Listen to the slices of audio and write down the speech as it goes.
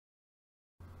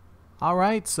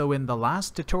Alright, so in the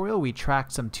last tutorial we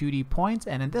tracked some 2D points,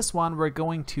 and in this one we're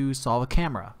going to solve a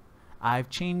camera. I've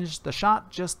changed the shot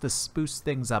just to spruce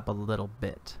things up a little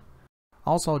bit.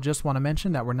 Also, just want to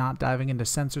mention that we're not diving into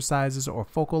sensor sizes or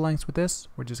focal lengths with this.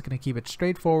 We're just going to keep it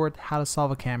straightforward, how to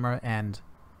solve a camera, and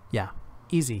yeah,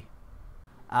 easy.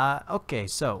 Okay,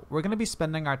 so we're going to be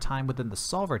spending our time within the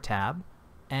Solver tab,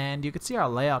 and you can see our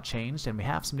layout changed and we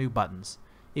have some new buttons.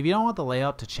 If you don't want the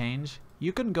layout to change,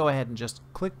 you can go ahead and just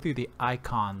click through the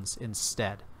icons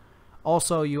instead.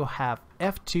 Also, you'll have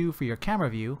F2 for your camera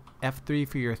view, F3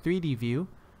 for your 3D view,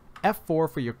 F4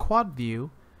 for your quad view,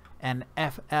 and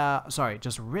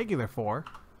just regular 4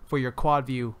 for your quad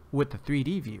view with the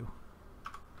 3D view.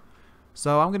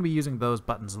 So I'm going to be using those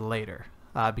buttons later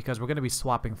because we're going to be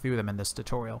swapping through them in this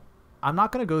tutorial. I'm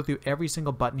not going to go through every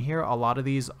single button here. A lot of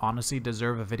these honestly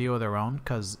deserve a video of their own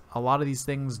because a lot of these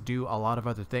things do a lot of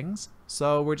other things.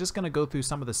 So we're just going to go through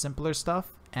some of the simpler stuff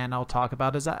and I'll talk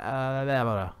about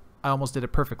I almost did it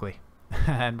perfectly.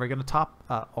 And we're going to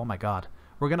oh my god.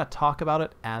 We're going to talk about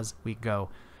it as we go.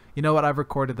 You know what? I've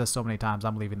recorded this so many times.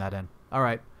 I'm leaving that in.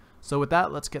 Alright. So with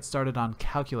that, let's get started on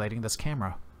calculating this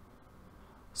camera.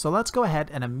 So let's go ahead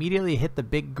and immediately hit the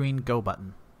big green go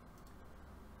button.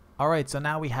 Alright, so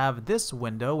now we have this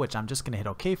window, which I'm just going to hit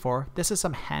OK for. This is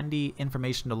some handy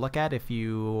information to look at if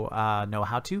you know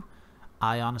how to.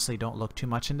 I honestly don't look too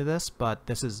much into this, but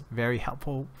this is very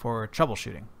helpful for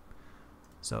troubleshooting.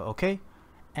 So OK.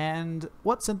 And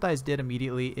what SYNTHEYES did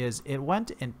immediately is it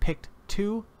went and picked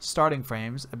two starting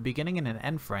frames, a beginning and an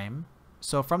end frame.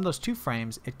 So from those two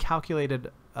frames, it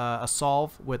calculated a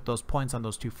solve with those points on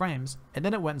those two frames, and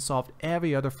then it went and solved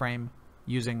every other frame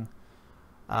using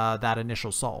that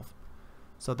initial solve.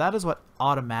 So that is what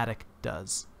automatic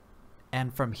does.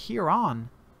 And from here on,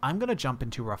 I'm going to jump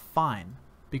into refine,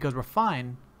 because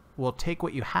refine will take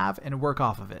what you have and work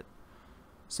off of it.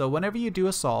 So whenever you do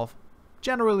a solve,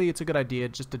 generally it's a good idea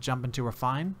just to jump into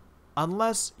refine.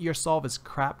 Unless your solve is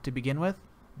crap to begin with,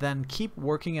 then keep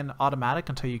working in automatic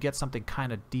until you get something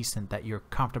kind of decent that you're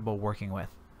comfortable working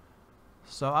with.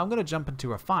 So I'm going to jump into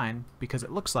refine because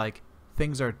it looks like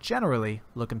things are generally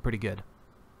looking pretty good.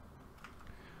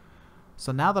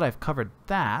 So now that I've covered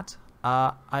that,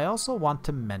 I also want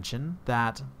to mention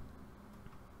that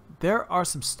there are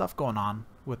some stuff going on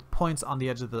with points on the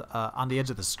edge of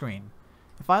the screen.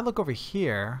 If I look over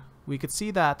here, we could see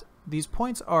that these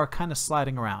points are kind of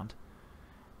sliding around.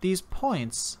 These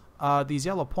points, these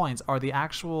yellow points, are the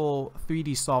actual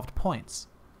 3D solved points.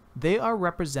 They are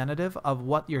representative of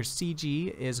what your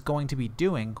CG is going to be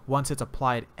doing once it's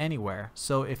applied anywhere.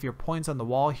 So if your points on the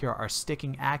wall here are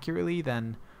sticking accurately,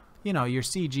 then you know your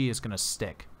CG is going to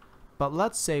stick. But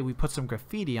let's say we put some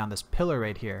graffiti on this pillar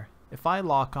right here. If I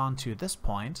lock onto this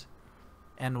point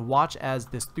and watch as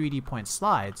this 3D point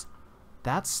slides,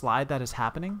 that slide that is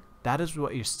happening, that is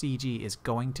what your CG is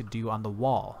going to do on the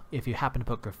wall if you happen to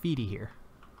put graffiti here.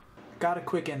 Got a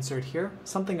quick insert here.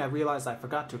 Something I realized I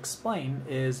forgot to explain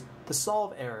is the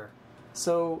solve error.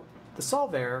 So the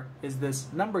solve error is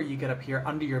this number you get up here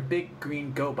under your big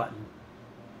green go button.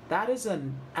 That is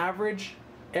an average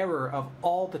error of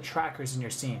all the trackers in your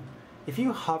scene. If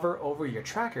you hover over your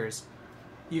trackers,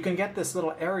 you can get this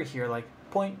little error here like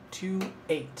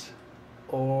 0.28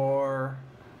 or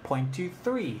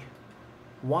 0.23,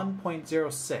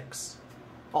 1.06.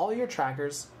 All your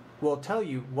trackers will tell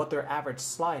you what their average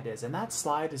slide is, and that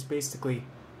slide is basically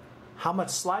how much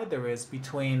slide there is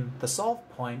between the solve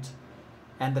point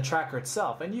and the tracker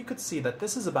itself. And you could see that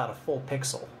this is about a full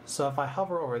pixel. So if I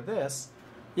hover over this,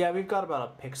 yeah, we've got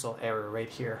about a pixel error right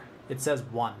here. It says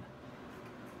 1.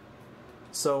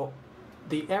 So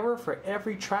the error for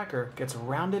every tracker gets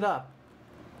rounded up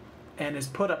and is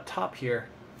put up top here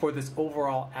for this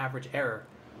overall average error.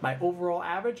 My overall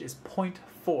average is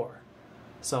 0.4.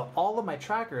 So all of my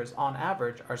trackers on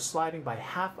average are sliding by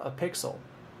half a pixel.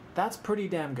 That's pretty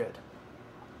damn good.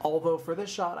 Although for this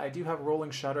shot I do have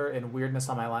rolling shutter and weirdness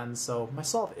on my lens, so my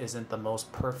solve isn't the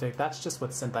most perfect. That's just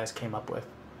what SYNTHEYES came up with.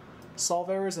 Solve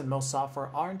errors in most software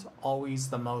aren't always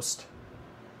the most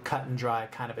cut and dry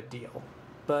kind of a deal.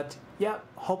 But yeah,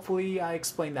 hopefully I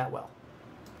explained that well.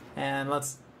 And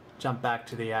let's jump back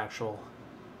to the actual...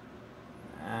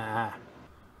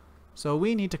 So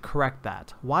we need to correct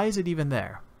that. Why is it even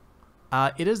there?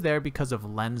 It is there because of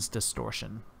lens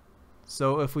distortion.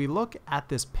 So if we look at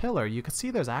this pillar, you can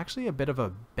see there's actually a bit of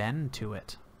a bend to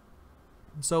it.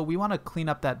 So we want to clean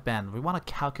up that bend. We want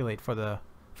to calculate for the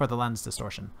lens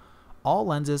distortion. All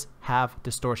lenses have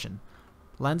distortion.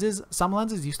 Some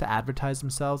lenses used to advertise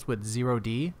themselves with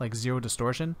 0D, like zero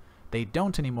distortion. They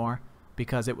don't anymore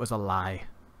because it was a lie.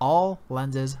 All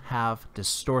lenses have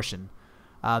distortion.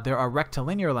 There are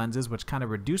rectilinear lenses which kind of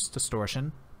reduce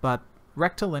distortion, but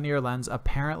rectilinear lens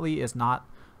apparently is not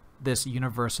this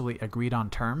universally agreed on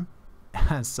term.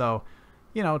 So,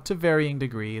 you know, to varying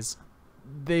degrees,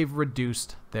 they've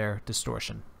reduced their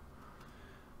distortion.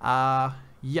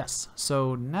 Yes,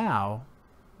 so now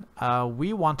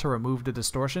we want to remove the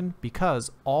distortion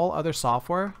because all other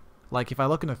software, like if I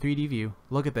look in a 3D view,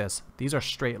 look at this. These are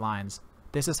straight lines.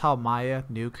 This is how Maya,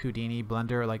 Nuke, Houdini,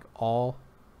 Blender, like all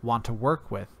want to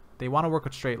work with. They want to work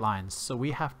with straight lines. So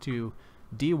we have to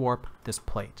de-warp this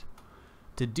plate.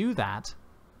 To do that,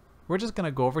 we're just going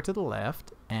to go over to the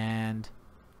left and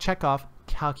check off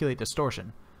Calculate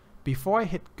Distortion. Before I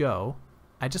hit go,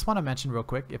 I just want to mention real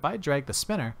quick, if I drag the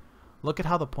spinner, look at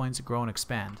how the points grow and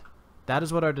expand. That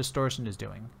is what our distortion is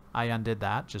doing. I undid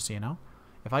that, just so you know.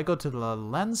 If I go to the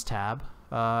Lens tab,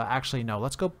 actually no,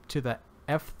 let's go to the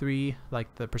F3,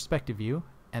 like the perspective view,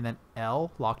 and then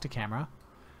L, lock to camera.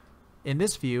 In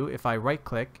this view, if I right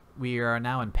click, we are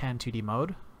now in Pan 2D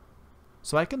mode.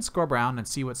 So I can scrub around and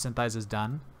see what SYNTHEYES has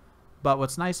done. But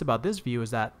what's nice about this view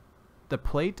is that the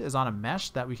plate is on a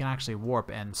mesh that we can actually warp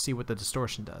and see what the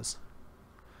distortion does.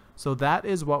 So that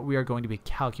is what we are going to be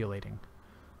calculating.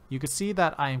 You can see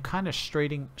that I am kind of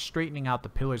straightening out the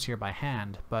pillars here by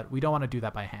hand, but we don't want to do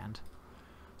that by hand.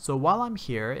 So while I'm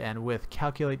here and with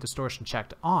Calculate Distortion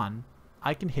checked on,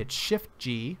 I can hit Shift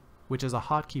G, which is a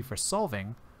hotkey for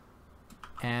solving,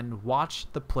 and watch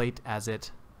the plate as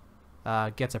it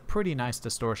gets a pretty nice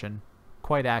distortion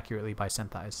quite accurately by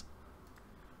SYNTHEYES.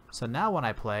 So now when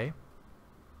I play,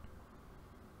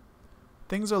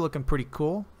 things are looking pretty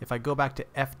cool. If I go back to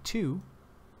F2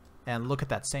 and look at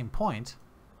that same point,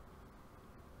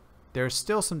 there's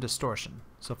still some distortion.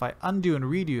 So if I undo and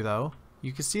redo though,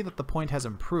 you can see that the point has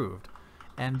improved.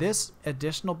 And this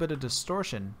additional bit of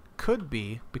distortion could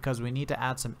be because we need to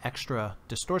add some extra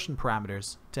distortion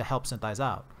parameters to help SYNTHEYES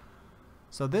out.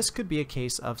 So this could be a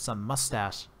case of some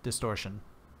mustache distortion,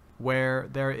 where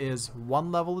there is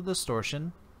one level of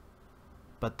distortion,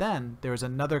 but then there's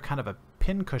another kind of a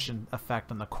pincushion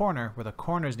effect on the corner where the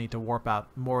corners need to warp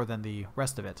out more than the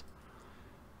rest of it.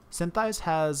 SYNTHEYES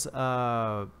has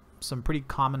some pretty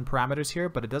common parameters here,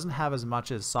 but it doesn't have as much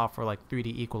as software like 3D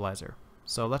Equalizer.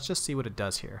 So let's just see what it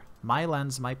does here. My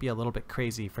lens might be a little bit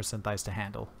crazy for SYNTHEYES to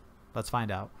handle. Let's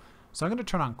find out. So I'm going to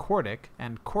turn on Quartic,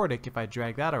 and Quartic, if I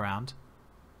drag that around,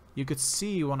 you could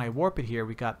see when I warp it here,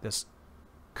 we got this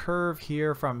curve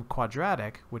here from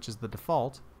quadratic, which is the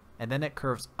default, and then it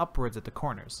curves upwards at the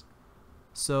corners.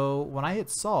 So when I hit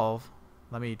solve,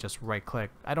 let me just right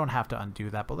click. I don't have to undo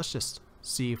that, but let's just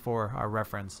see for our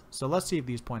reference. So let's see if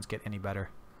these points get any better.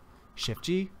 Shift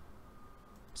G.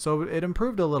 So it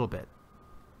improved a little bit.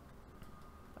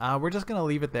 We're just going to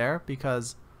leave it there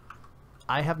because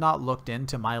I have not looked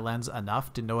into my lens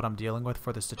enough to know what I'm dealing with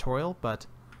for this tutorial, but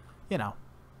you know,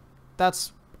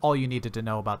 that's all you needed to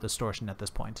know about distortion at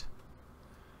this point.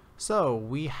 So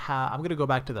I'm going to go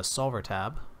back to the solver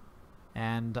tab,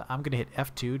 and I'm going to hit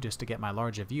F2 just to get my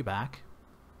larger view back.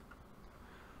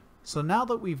 So now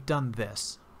that we've done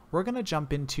this, we're going to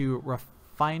jump into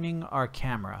refining our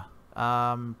camera.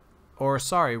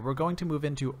 We're going to move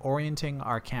into orienting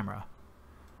our camera.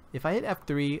 If I hit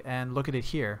F3 and look at it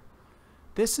here,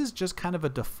 this is just kind of a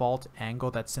default angle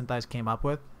that SYNTHEYES came up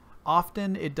with.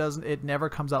 Often it never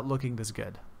comes out looking this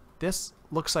good. This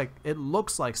looks like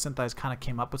SYNTHEYES kind of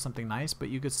came up with something nice, but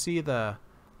you could see the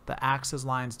axis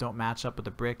lines don't match up with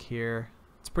the brick here.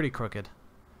 It's pretty crooked.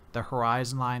 The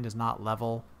horizon line is not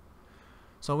level.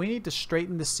 So we need to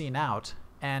straighten the scene out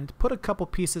and put a couple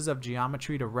pieces of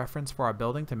geometry to reference for our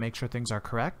building to make sure things are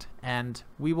correct. And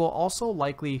we will also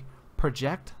likely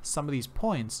project some of these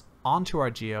points onto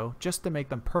our geo just to make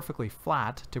them perfectly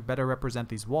flat to better represent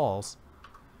these walls,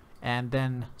 and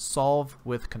then solve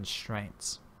with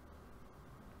constraints.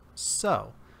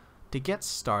 So to get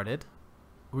started,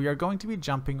 we are going to be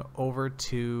jumping over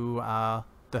to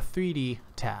the 3D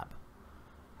tab.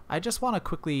 I just want to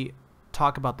quickly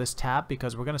talk about this tab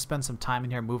because we're going to spend some time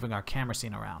in here moving our camera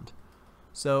scene around.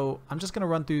 So I'm just going to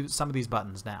run through some of these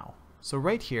buttons now. So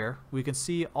right here we can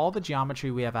see all the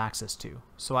geometry we have access to.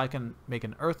 So I can make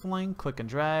an earthling, click and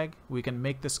drag. We can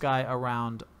make this guy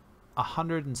around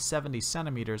 170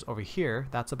 centimeters over here.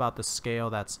 That's about the scale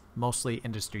that's mostly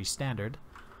industry standard.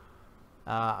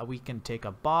 We can take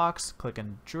a box, click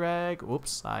and drag.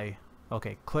 Oops,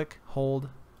 okay, click, hold,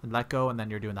 and let go, and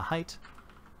then you're doing the height.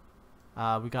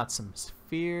 We got some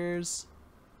spheres.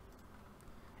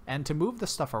 And to move the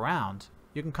stuff around,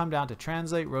 you can come down to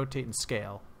translate, rotate, and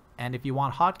scale. And if you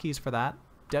want hotkeys for that,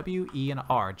 W, E, and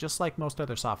R, just like most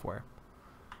other software.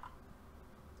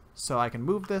 So I can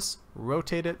move this,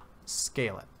 rotate it,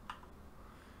 scale it.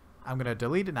 I'm going to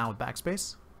delete it now with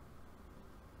backspace.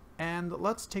 And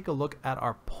let's take a look at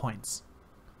our points.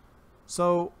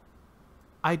 So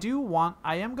I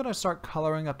am going to start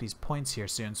coloring up these points here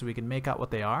soon so we can make out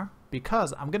what they are,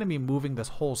 because I'm going to be moving this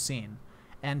whole scene.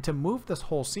 And to move this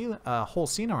whole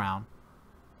scene around,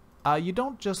 you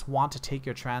don't just want to take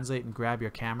your translate and grab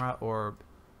your camera, or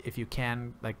if you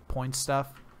can, like, point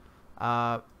stuff,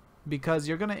 because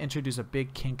you're going to introduce a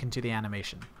big kink into the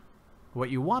animation.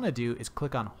 What you want to do is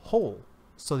click on whole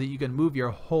so that you can move your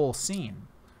whole scene.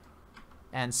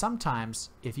 And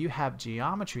sometimes if you have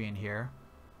geometry in here,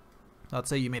 let's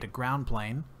say you made a ground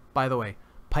plane. By the way,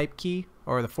 pipe key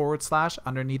or the /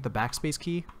 underneath the backspace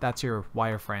key, that's your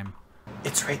wireframe.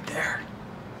 It's right there.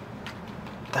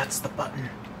 That's the button.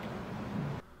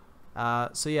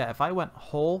 So yeah, if I went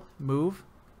whole move,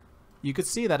 you could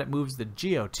see that it moves the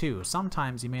geo too.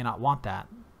 Sometimes you may not want that.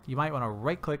 You might want to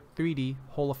right click 3D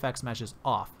whole effects meshes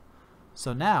off.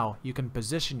 So now you can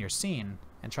position your scene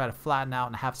and try to flatten out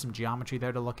and have some geometry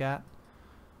there to look at.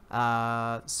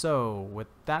 So with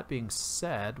that being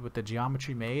said, with the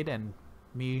geometry made and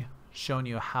me showing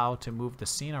you how to move the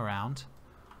scene around,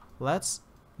 let's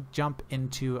jump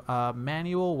into a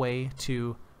manual way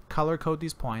to color code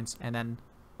these points and then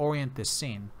orient this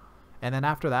scene. And then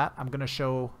after that, I'm going to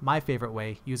show my favorite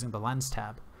way using the lens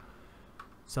tab.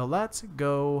 So let's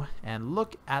go and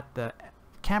look at the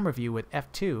camera view with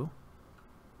F2.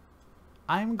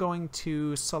 I'm going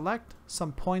to select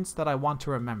some points that I want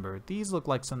to remember. These look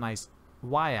like some nice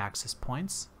y-axis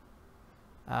points.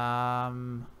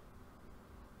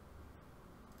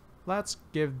 Let's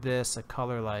give this a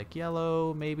color like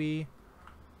yellow, maybe.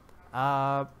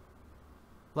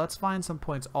 Let's find some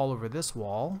points all over this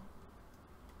wall.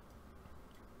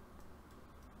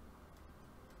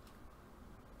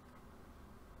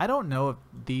 I don't know if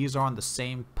these are on the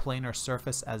same planar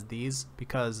surface as these,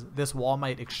 because this wall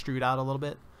might extrude out a little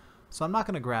bit. So I'm not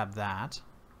going to grab that.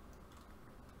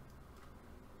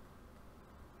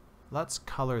 Let's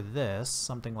color this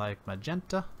something like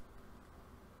magenta.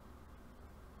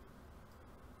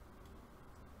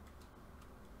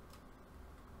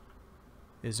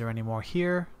 Is there any more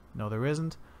here? No, there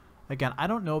isn't. Again, I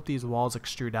don't know if these walls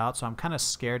extrude out, so I'm kind of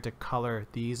scared to color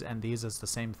these and these as the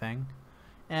same thing.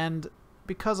 And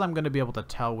because I'm going to be able to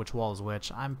tell which wall is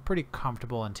which, I'm pretty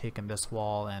comfortable in taking this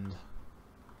wall and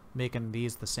making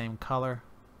these the same color.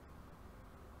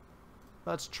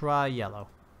 Let's try yellow.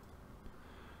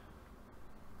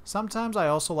 Sometimes I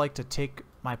also like to take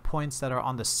my points that are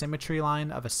on the symmetry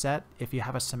line of a set, if you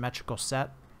have a symmetrical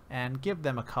set, and give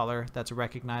them a color that's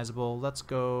recognizable. Let's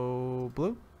go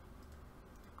blue.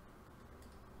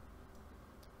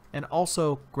 And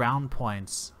also ground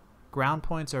points. Ground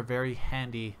points are very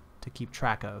handy to keep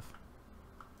track of.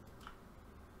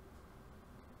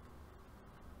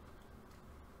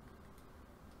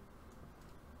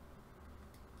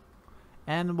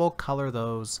 And we'll color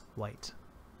those white.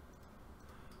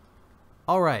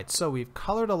 Alright, so we've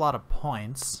colored a lot of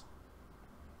points.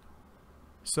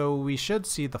 So we should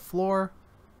see the floor,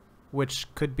 which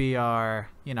could be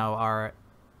our, our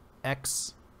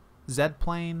X, Z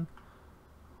plane.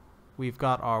 We've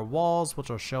got our walls,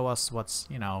 which will show us what's,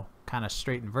 kind of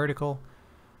straight and vertical.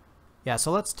 Yeah,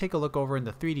 so let's take a look over in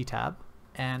the 3D tab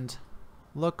and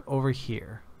look over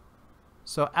here.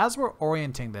 So as we're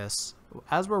orienting this,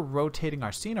 as we're rotating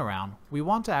our scene around, we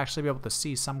want to actually be able to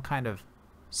see some kind of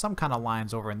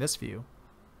lines over in this view.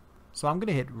 So I'm going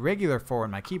to hit regular 4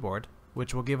 on my keyboard,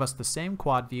 which will give us the same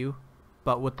quad view,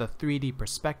 but with the 3D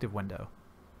perspective window.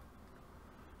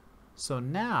 So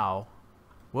now,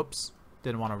 whoops,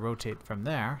 didn't want to rotate from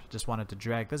there, just wanted to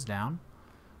drag this down.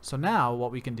 So now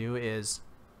what we can do is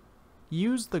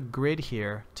use the grid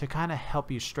here to kind of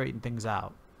help you straighten things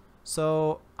out.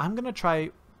 So I'm going to try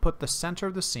put the center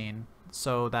of the scene,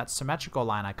 so that symmetrical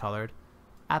line I colored,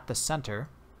 at the center.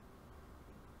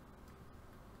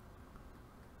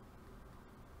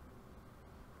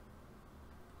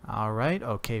 Alright,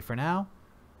 okay for now.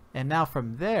 And now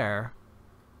from there,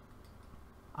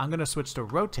 I'm going to switch to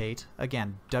rotate.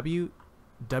 Again,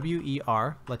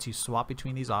 WER lets you swap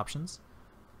between these options.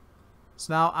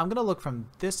 So now I'm going to look from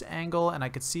this angle and I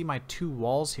could see my two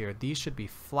walls here. These should be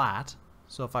flat.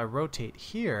 So if I rotate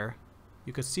here,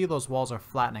 you could see those walls are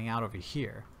flattening out over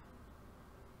here.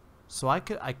 So I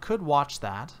could watch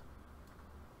that.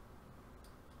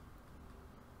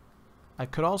 I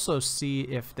could also see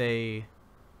if they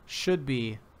should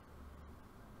be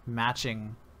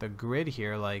matching the grid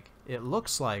here. Like, it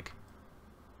looks like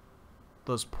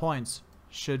those points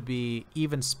should be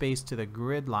even spaced to the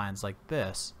grid lines like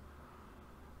this.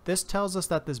 this tells us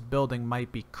that this building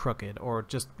might be crooked or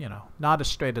just, you know, not as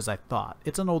straight as I thought.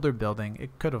 It's an older building.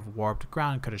 It could have warped.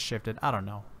 Ground could have shifted. I don't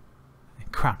know.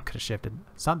 Ground could have shifted.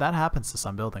 That happens to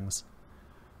some buildings.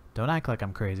 Don't act like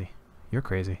I'm crazy. You're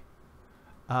crazy.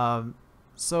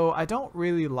 So I don't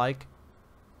really like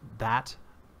that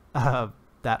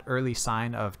that early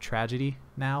sign of tragedy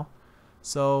now.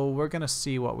 So we're going to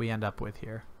see what we end up with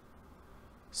here.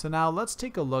 So now let's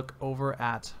take a look over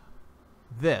at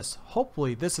this.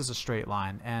 Hopefully this is a straight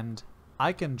line, and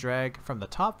I can drag from the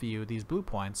top view these blue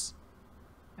points,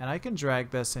 and I can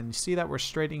drag this and see that we're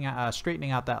straightening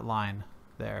out that line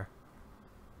there.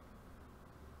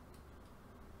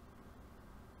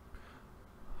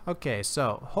 Okay,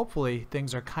 so hopefully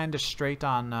things are kind of straight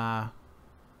on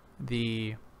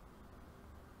the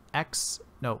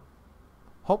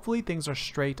hopefully things are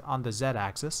straight on the Z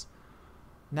axis.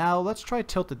 Now let's try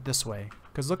tilt it this way,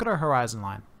 because look at our horizon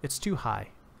line. It's too high.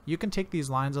 You can take these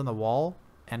lines on the wall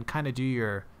and kind of do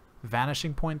your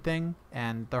vanishing point thing,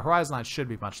 and the horizon line should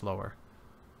be much lower.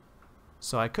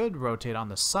 So I could rotate on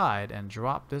the side and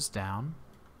drop this down.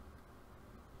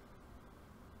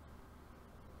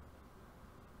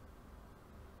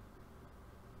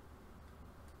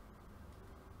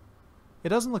 It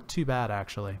doesn't look too bad,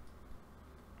 actually.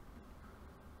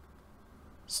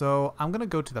 So I'm going to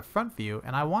go to the front view,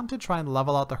 and I want to try and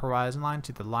level out the horizon line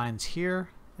to the lines here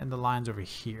and the lines over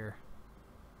here.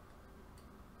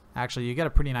 Actually, you get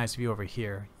a pretty nice view over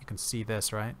here. You can see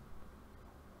this, right?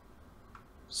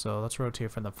 So let's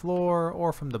rotate from the floor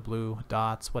or from the blue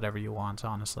dots, whatever you want,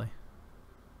 honestly.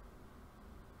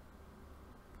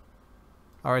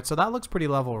 Alright, so that looks pretty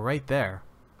level right there.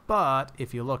 But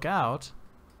if you look out...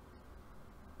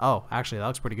 Oh, actually, that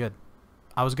looks pretty good.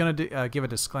 I was going to give a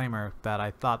disclaimer that I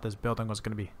thought this building was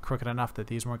going to be crooked enough that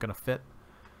these weren't going to fit.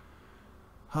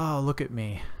 Oh, look at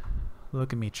me.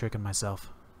 Look at me tricking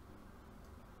myself.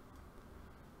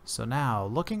 So now,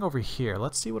 looking over here,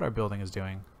 let's see what our building is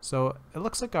doing. So it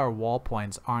looks like our wall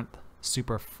points aren't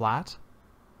super flat,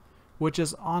 which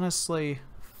is honestly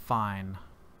fine.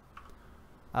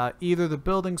 Either the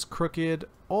building's crooked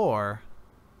or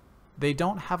they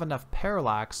don't have enough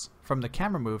parallax from the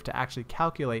camera move to actually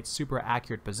calculate super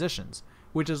accurate positions,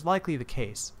 which is likely the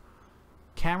case.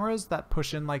 Cameras that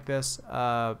push in like this,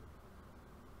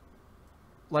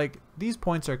 like these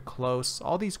points are close.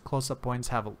 All these close-up points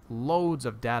have loads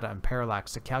of data and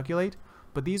parallax to calculate,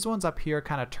 but these ones up here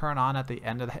kind of turn on at the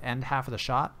end half of the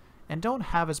shot and don't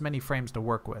have as many frames to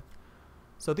work with.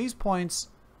 So these points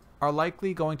are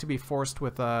likely going to be forced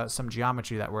with some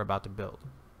geometry that we're about to build.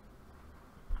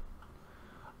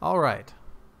 Alright,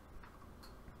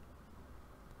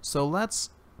 so let's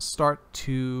start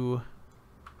to...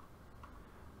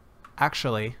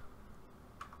 Actually,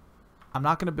 I'm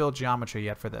not going to build geometry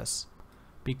yet for this,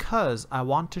 because I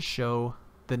want to show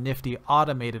the nifty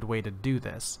automated way to do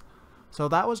this. So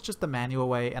that was just the manual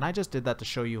way, and I just did that to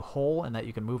show you whole and that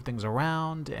you can move things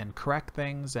around and correct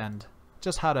things and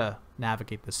just how to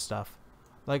navigate this stuff.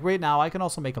 Like right now, I can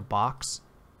also make a box,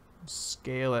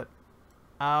 scale it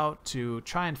out to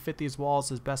try and fit these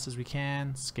walls as best as we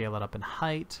can, scale it up in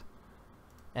height,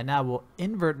 and now we'll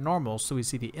invert normal so we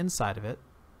see the inside of it.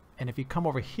 And if you come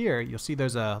over here, you'll see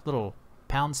there's a little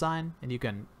pound sign, and you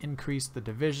can increase the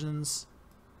divisions.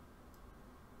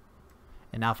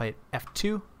 And now if I hit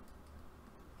F2,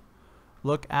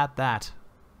 look at that.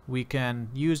 We can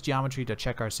use geometry to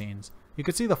check our scenes. You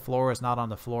can see the floor is not on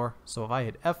the floor, so if I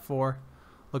hit F4,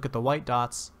 look at the white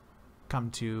dots,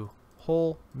 come to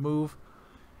whole, move,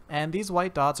 and these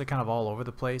white dots are kind of all over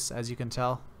the place, as you can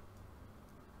tell.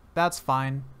 That's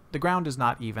fine. The ground is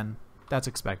not even. That's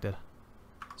expected.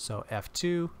 So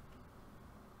F2.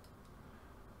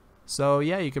 So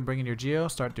yeah, you can bring in your geo,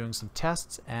 start doing some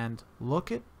tests, and look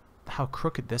at how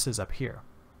crooked this is up here.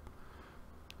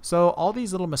 So all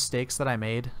these little mistakes that I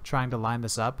made trying to line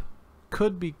this up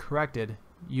could be corrected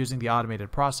using the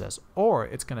automated process, or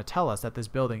it's going to tell us that this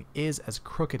building is as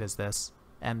crooked as this,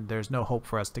 and there's no hope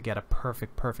for us to get a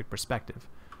perfect perspective.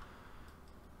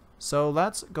 So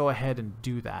let's go ahead and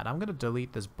do that. I'm going to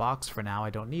delete this box for now.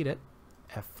 I don't need it.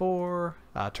 F4,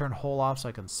 turn whole off so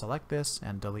I can select this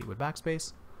and delete with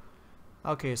backspace.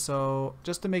 Okay, so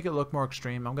just to make it look more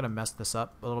extreme, I'm going to mess this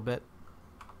up a little bit.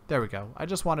 There we go. I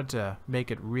just wanted to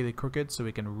make it really crooked so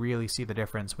we can really see the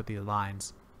difference with these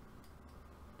lines.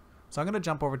 So I'm going to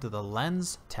jump over to the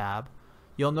Lens tab.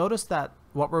 You'll notice that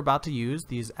what we're about to use,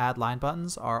 these add line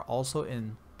buttons, are also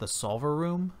in the solver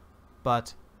room,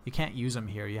 but you can't use them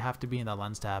here. You have to be in the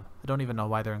Lens tab. I don't even know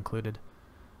why they're included.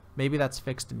 Maybe that's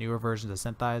fixed in newer versions of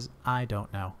SYNTHEYES. I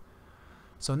don't know.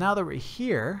 So now that we're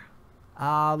here,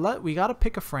 We gotta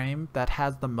pick a frame that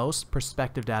has the most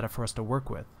perspective data for us to work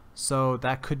with. So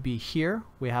that could be here.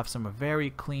 We have some very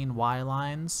clean Y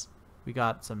lines. We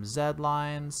got some Z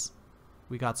lines.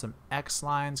 We got some X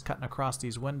lines cutting across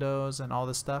these windows and all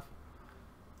this stuff.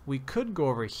 We could go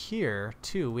over here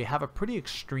too. We have a pretty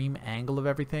extreme angle of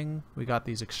everything. We got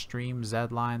these extreme Z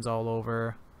lines all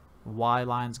over. Y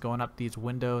lines going up these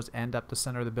windows and up the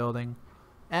center of the building.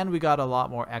 And we got a lot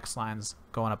more X lines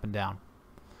going up and down.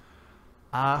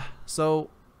 So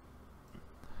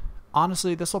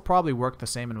honestly, this will probably work the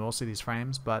same in most of these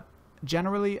frames, but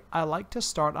generally I like to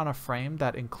start on a frame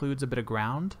that includes a bit of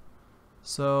ground.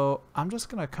 So I'm just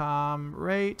gonna come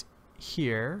right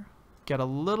here, get a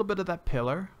little bit of that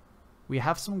pillar. We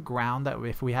have some ground that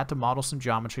if we had to model some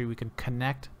geometry, we can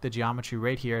connect the geometry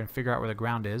right here and figure out where the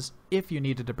ground is if you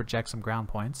needed to project some ground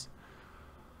points.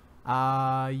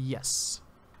 Yes,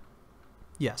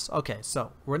 okay,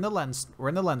 so we're in the lens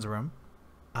room.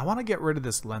 I want to get rid of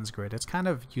this lens grid. It's kind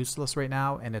of useless right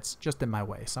now and it's just in my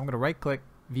way. So I'm going to right click,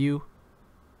 view,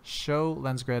 show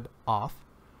lens grid off,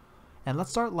 and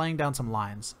let's start laying down some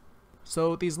lines.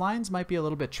 So these lines might be a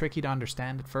little bit tricky to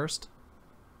understand at first,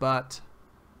 but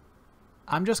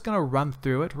I'm just going to run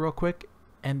through it real quick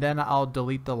and then I'll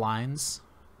delete the lines.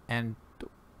 And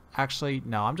actually,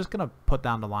 no, I'm just going to put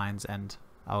down the lines and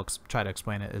I'll try to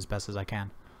explain it as best as I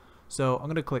can. So I'm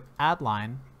going to click add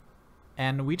line,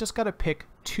 and we just got to pick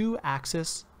two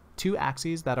axes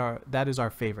that is our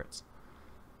favorites.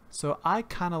 So I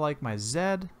kind of like my Z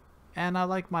and I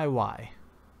like my Y.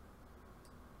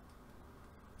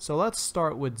 So let's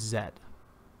start with Z.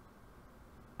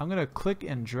 I'm going to click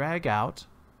and drag out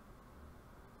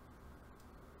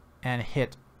and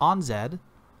hit on Z.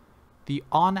 The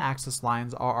on axis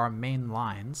lines are our main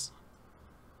lines.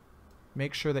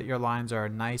 Make sure that your lines are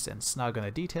nice and snug on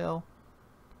the detail.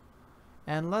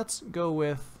 And let's go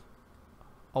with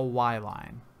a Y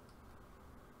line.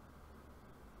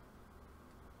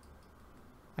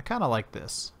 I kind of like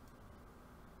this.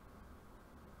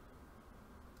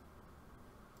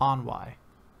 On Y.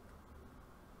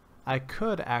 I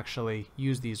could actually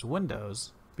use these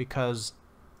windows because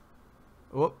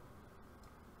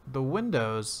the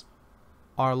windows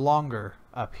are longer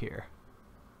up here.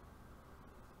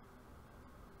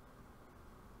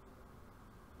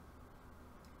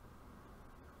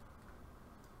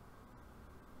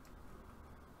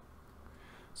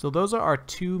 So those are our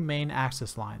two main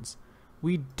axis lines.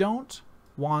 We don't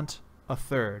want a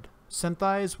third.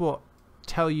 SYNTHEYES will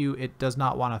tell you it does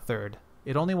not want a third.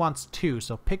 It only wants two,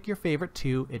 so pick your favorite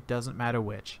two. It doesn't matter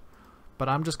which. But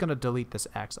I'm just going to delete this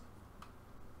X.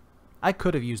 I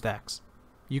could have used X.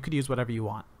 You could use whatever you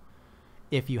want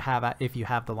if you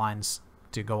have the lines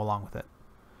to go along with it.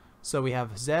 So we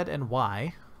have Z and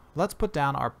Y. Let's put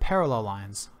down our parallel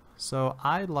lines. So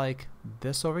I like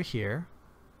this over here.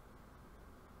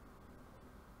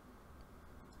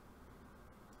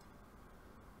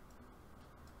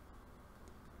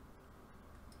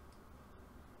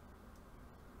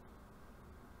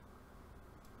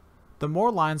 The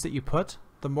more lines that you put,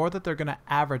 the more that they're going to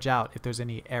average out if there's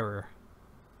any error.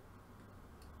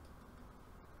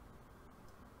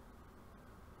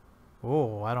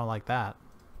 Oh, I don't like that.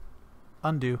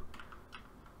 Undo.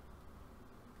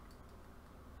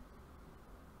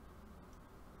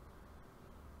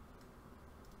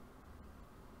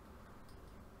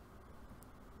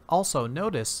 Also,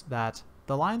 notice that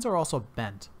the lines are also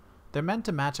bent. They're meant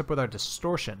to match up with our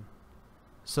distortion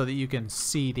so that you can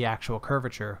see the actual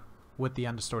curvature with the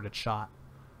undistorted shot.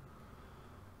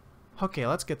 Okay,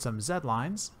 let's get some Z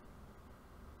lines.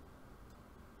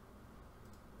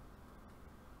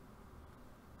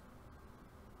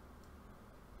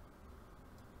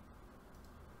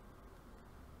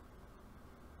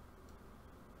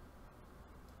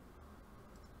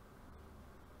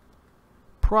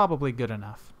 Probably good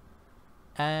enough.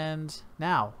 And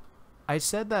now, I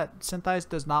said that SYNTHEYES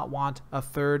does not want a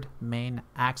third main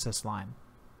axis line,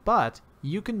 but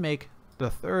you can make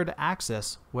the third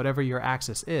axis, whatever your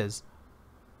axis is,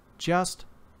 just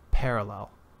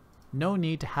parallel. No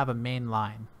need to have a main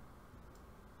line.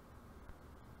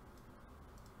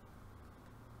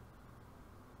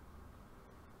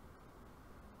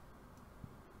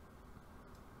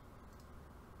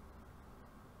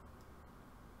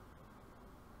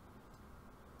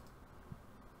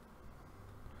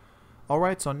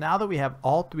 Alright, so now that we have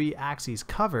all three axes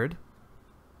covered,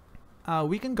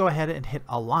 we can go ahead and hit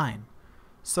align.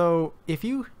 So if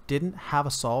you didn't have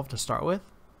a solve to start with,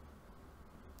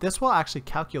 this will actually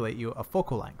calculate you a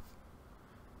focal length.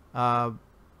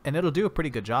 And it'll do a pretty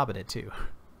good job at it too.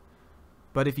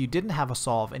 But if you didn't have a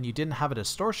solve and you didn't have a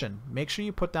distortion, make sure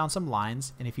you put down some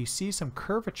lines, and if you see some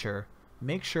curvature,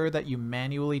 make sure that you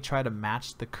manually try to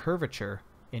match the curvature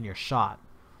in your shot,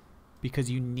 because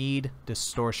you need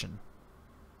distortion.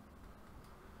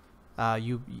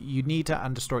 You need to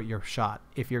undistort your shot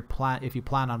if you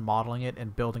plan on modeling it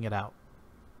and building it out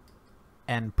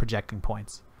and projecting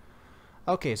points.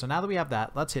 Okay, so now that we have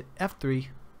that, let's hit F3,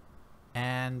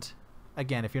 and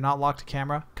again, if you're not locked to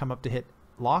camera, come up to hit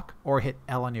lock or hit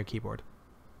L on your keyboard.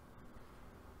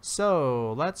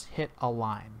 So let's hit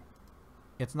align.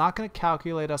 It's not going to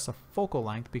calculate us a focal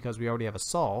length because we already have a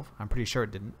solve. I'm pretty sure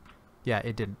it didn't. Yeah,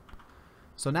 it didn't.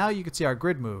 So now you can see our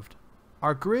grid moved.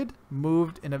 Our grid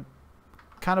moved in a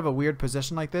kind of a weird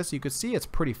position like this. You could see it's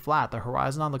pretty flat. The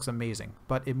horizon looks amazing,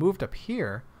 but it moved up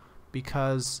here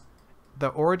because the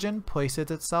origin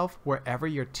places itself wherever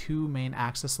your two main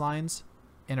axis lines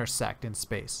intersect in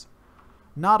space.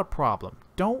 Not a problem.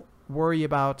 Don't worry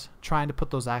about trying to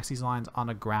put those axis lines on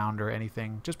the ground or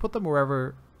anything. Just put them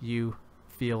wherever you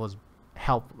feel is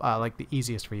like the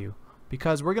easiest for you,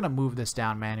 because we're going to move this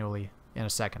down manually in a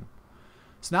second.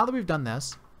 So now that we've done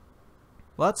this,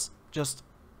 let's just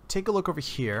take a look over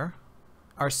here.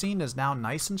 Our scene is now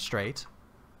nice and straight.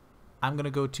 I'm going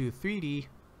to go to 3D,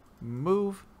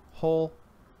 move, hole.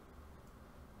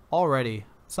 Already,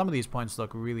 some of these points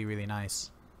look really, really nice.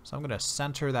 So I'm going to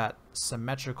center that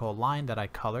symmetrical line that I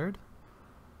colored.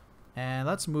 And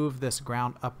let's move this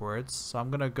ground upwards. So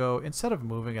I'm going to go, instead of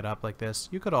moving it up like this,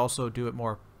 you could also do it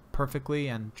more perfectly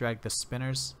and drag the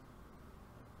spinners.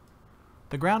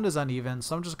 The ground is uneven,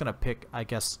 so I'm just going to pick, I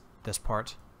guess, this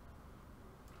part.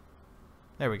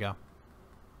 There we go.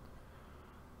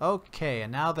 Okay,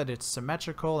 and now that it's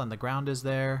symmetrical and the ground is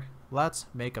there, let's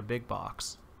make a big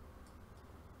box.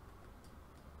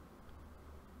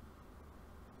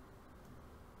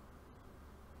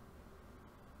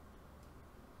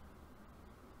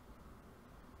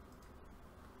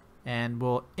 And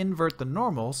we'll invert the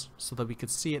normals so that we could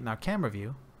see it in our camera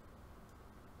view.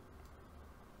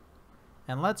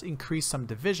 And let's increase some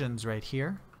divisions right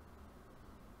here.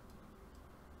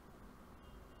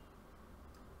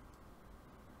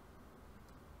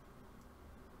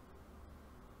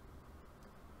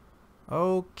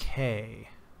 Okay.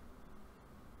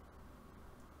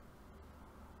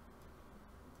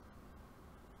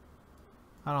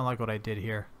 I don't like what I did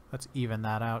here. Let's even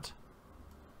that out.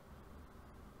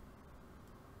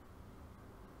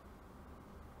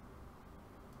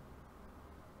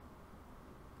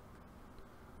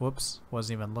 Whoops,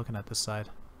 wasn't even looking at this side.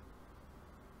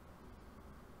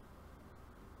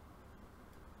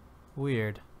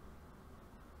 Weird.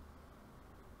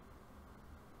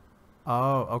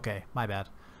 Oh, okay, my bad.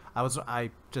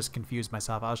 I just confused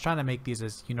myself. I was trying to make these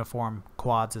as uniform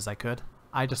quads as I could.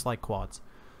 I just like quads.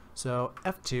 So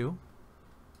F2.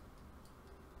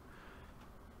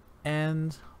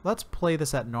 And let's play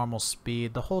this at normal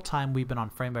speed. The whole time we've been on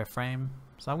frame by frame.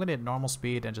 So I'm going to hit normal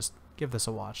speed and just give this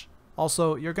a watch.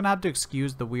 Also, you're going to have to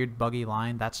excuse the weird buggy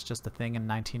line. That's just a thing in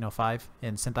 1905,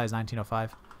 in SYNTHEYES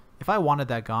 1905. If I wanted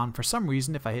that gone, for some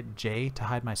reason, if I hit J to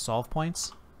hide my solve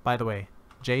points, by the way,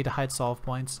 J to hide solve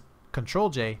points, Control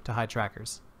J to hide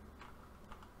trackers.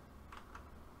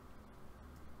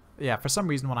 Yeah, for some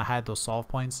reason when I hide those solve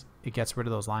points, it gets rid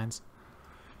of those lines.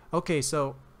 Okay,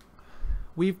 so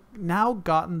we've now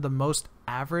gotten the most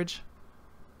average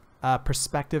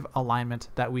perspective alignment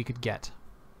that we could get.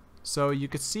 So you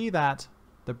could see that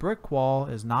the brick wall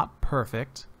is not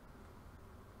perfect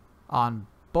on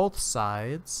both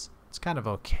sides. It's kind of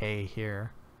okay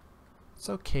here. It's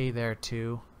okay there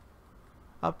too.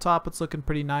 Up top it's looking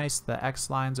pretty nice. The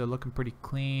X lines are looking pretty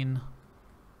clean.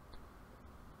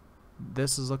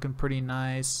 This is looking pretty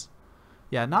nice.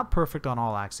 Yeah, not perfect on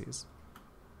all axes.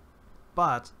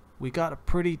 But we got a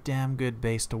pretty damn good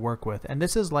base to work with, and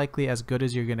this is likely as good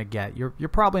as you're gonna get. You're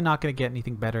probably not gonna get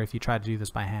anything better if you try to do this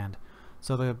by hand.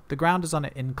 So the ground is on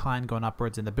an incline going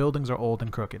upwards, and the buildings are old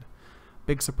and crooked.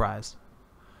 Big surprise.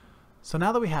 So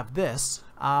now that we have this,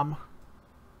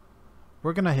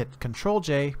 we're gonna hit Control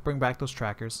J, bring back those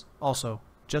trackers. Also,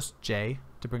 just J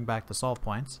to bring back the solve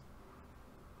points.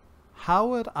 How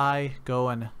would I go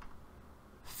and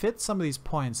fit some of these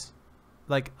points?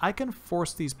 Like, I can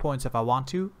force these points if I want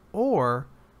to, or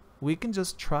we can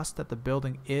just trust that the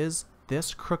building is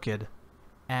this crooked,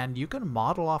 and you can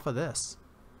model off of this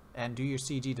and do your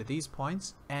CG to these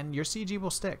points, and your CG will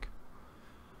stick.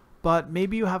 But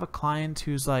maybe you have a client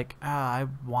who's like, I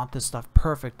want this stuff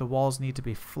perfect, the walls need to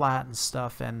be flat and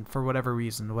stuff, and for whatever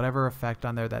reason, whatever effect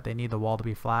on there that they need the wall to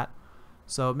be flat.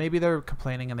 So maybe they're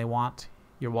complaining and they want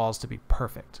your walls to be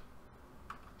perfect.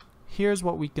 Here's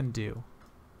what we can do.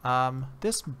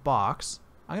 this box,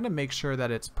 I'm going to make sure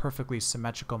that it's perfectly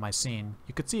symmetrical, my scene.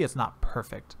 You could see it's not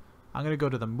perfect. I'm going to go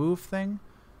to the move thing.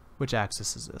 Which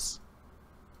axis is this?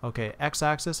 Okay,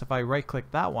 x-axis. If I right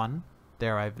click that one,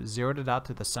 there, I've zeroed it out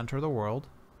to the center of the world.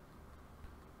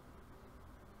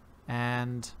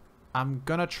 And I'm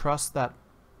going to trust that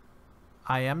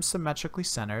I am symmetrically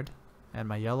centered. And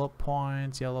my yellow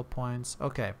points.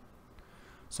 Okay.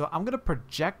 So I'm going to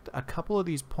project a couple of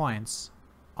these points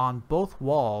on both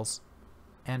walls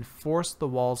and force the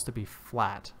walls to be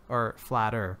flat, or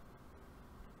flatter.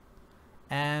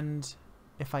 And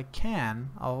if I can,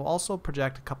 I'll also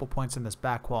project a couple points in this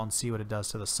back wall and see what it does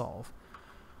to the solve.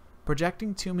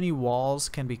 Projecting too many walls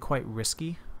can be quite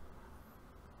risky.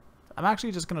 I'm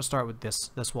actually just going to start with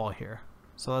this wall here.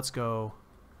 So let's go...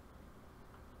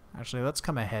 Actually, let's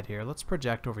come ahead here. Let's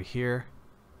project over here.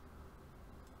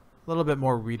 A little bit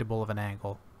more readable of an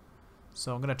angle.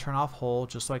 So I'm going to turn off hole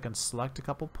just so I can select a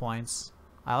couple points.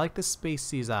 I like to space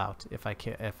these out if I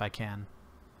can.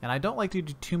 And I don't like to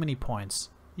do too many points.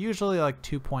 Usually like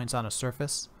 2 points on a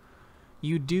surface.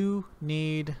 You do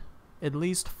need at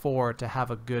least 4 to have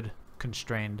a good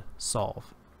constrained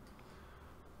solve.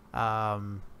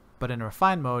 But in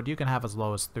refined mode, you can have as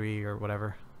low as 3 or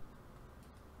whatever.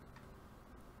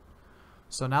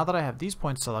 So now that I have these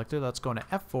points selected, let's go into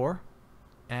F4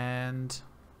 and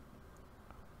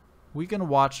we can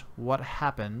watch what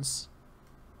happens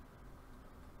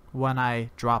when I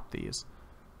drop these.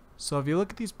 So if you look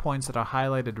at these points that are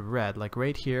highlighted red, like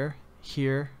right here,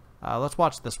 let's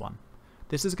watch this one.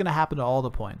 This is going to happen to all the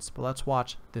points, but let's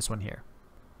watch this one here.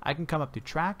 I can come up to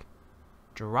track,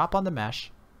 drop on the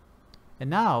mesh, and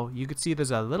now you can see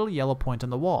there's a little yellow point on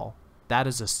the wall. That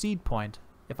is a seed point.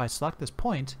 If I select this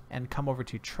point and come over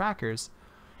to trackers,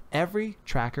 every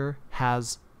tracker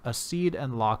has a seed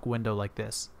and lock window like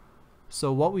this.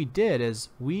 So what we did is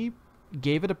we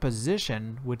gave it a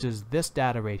position, which is this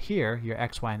data right here, your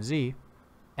X, Y, and Z,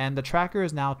 and the tracker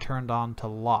is now turned on to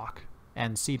lock,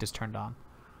 and seed is turned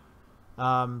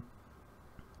on.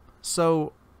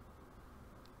 So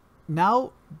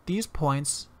now these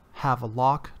points have a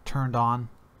lock turned on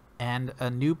and a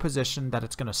new position that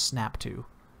it's going to snap to,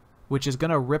 which is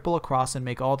going to ripple across and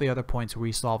make all the other points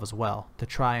resolve as well to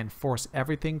try and force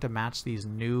everything to match these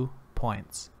new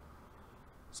points.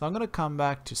 So I'm going to come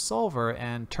back to solver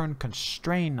and turn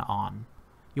constrain on.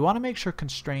 You want to make sure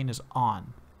constrain is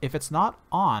on. If it's not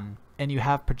on and you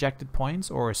have projected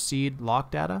points or seed lock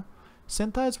data,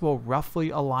 SYNTHEYES will roughly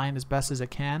align as best as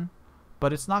it can,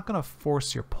 but it's not going to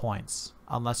force your points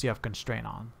unless you have constrain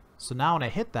on. So now when I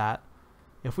hit that,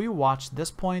 if we watch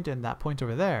this point and that point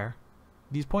over there,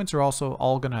 these points are also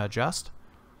all going to adjust.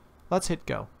 Let's hit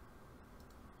go.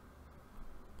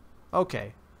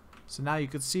 Okay, so now you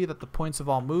can see that the points have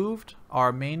all moved.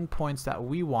 Our main points that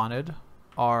we wanted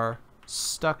are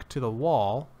stuck to the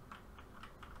wall.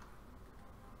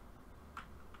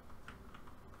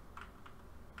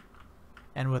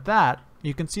 And with that,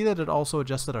 you can see that it also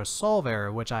adjusted our solve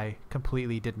error, which I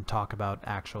completely didn't talk about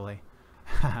actually.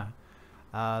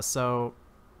 So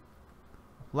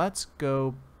let's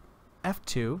go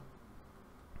F2,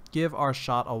 give our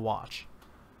shot a watch.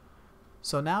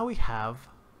 So now we have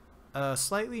a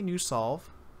slightly new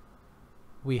solve.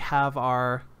 We have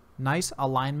our nice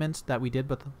alignment that we did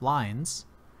with lines,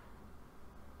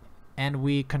 and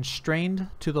we constrained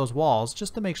to those walls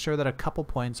just to make sure that a couple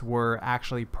points were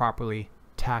actually properly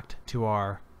tacked to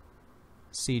our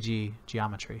CG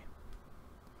geometry.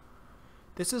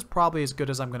 This is probably as good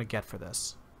as I'm going to get for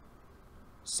this.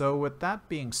 So with that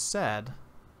being said,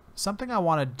 something I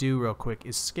want to do real quick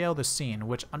is scale the scene,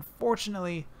 which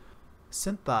unfortunately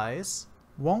SYNTHEYES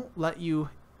won't let you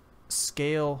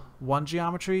scale one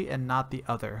geometry and not the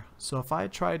other. So if I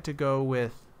tried to go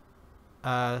with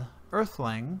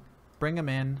Earthling, bring him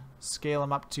in, scale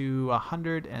him up to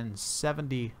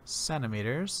 170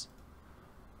 centimeters.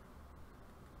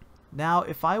 Now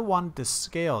if I wanted to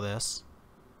scale this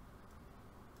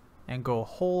and go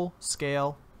whole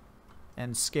scale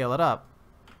and scale it up,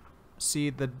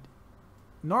 see,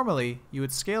 normally you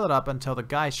would scale it up until the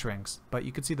guy shrinks, but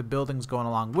you could see the buildings going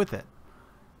along with it.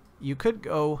 You could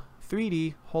go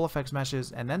 3D, whole effects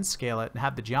meshes, and then scale it and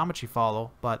have the geometry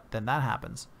follow, but then that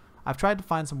happens. I've tried to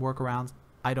find some workarounds.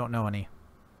 I don't know any.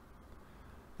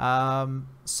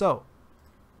 So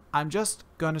I'm just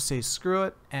going to say screw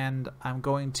it, and I'm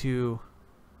going to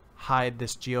hide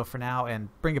this geo for now and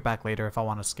bring it back later if I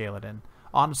want to scale it in.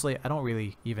 Honestly, I don't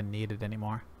really even need it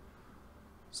anymore.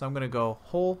 So I'm going to go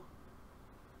whole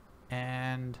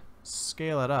and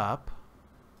scale it up.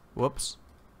 Whoops.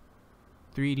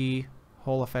 3D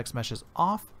whole effects meshes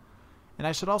off, and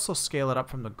I should also scale it up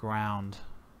from the ground.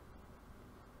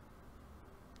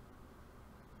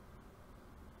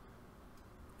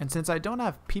 And since I don't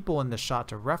have people in this shot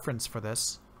to reference for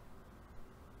this,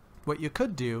 what you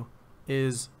could do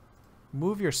is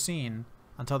move your scene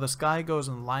until this guy goes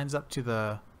and lines up to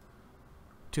the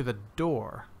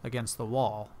door against the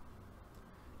wall.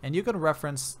 And you can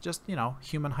reference just, you know,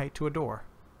 human height to a door.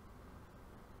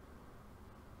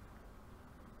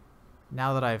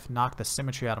 Now that I've knocked the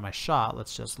symmetry out of my shot,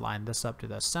 let's just line this up to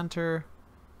the center.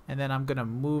 And then I'm going to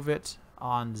move it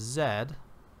on Z.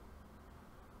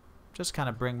 Just kind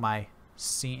of bring my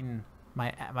scene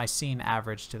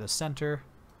average to the center.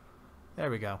 There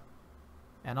we go.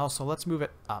 And also let's move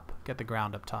it up. Get the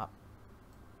ground up top.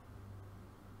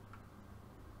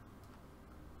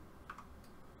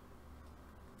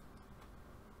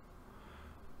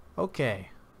 Okay.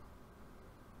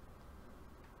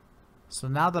 So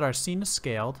now that our scene is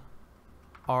scaled,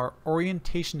 our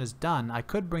orientation is done. I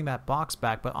could bring that box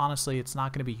back, but honestly it's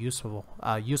not going to be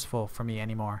useful for me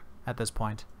anymore at this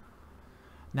point.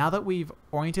 Now that we've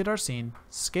oriented our scene,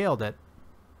 scaled it,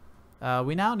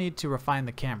 we now need to refine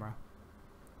the camera.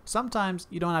 Sometimes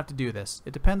you don't have to do this.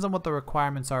 It depends on what the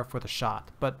requirements are for the shot,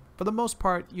 but for the most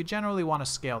part you generally want to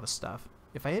scale this stuff.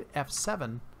 If I hit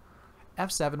F7,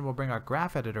 F7 will bring our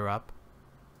graph editor up,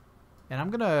 and I'm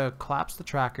going to collapse the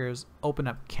trackers, open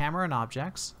up camera and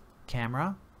objects,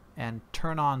 camera, and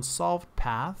turn on solved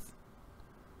path,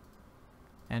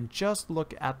 and just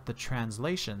look at the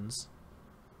translations.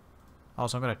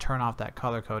 Also, I'm going to turn off that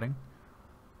color coding.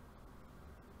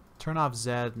 Turn off Z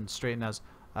and straighten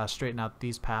out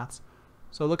these paths.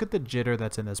 So look at the jitter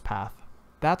that's in this path.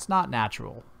 That's not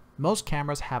natural. Most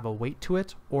cameras have a weight to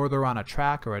it, or they're on a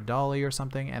track or a dolly or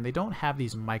something, and they don't have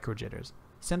these micro jitters.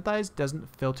 SYNTHEYES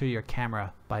doesn't filter your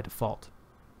camera by default.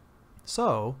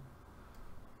 So,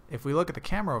 if we look at the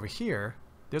camera over here,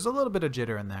 there's a little bit of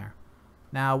jitter in there.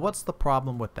 Now, what's the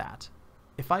problem with that?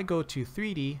 If I go to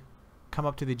 3D, come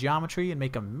up to the geometry and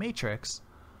make a matrix,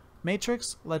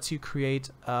 matrix lets you create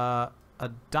a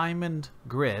diamond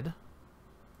grid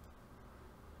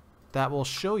that will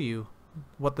show you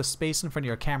what the space in front of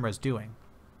your camera is doing.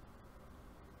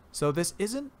 So this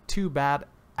isn't too bad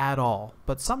at all,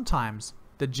 but sometimes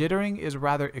the jittering is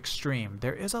rather extreme.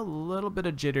 There is a little bit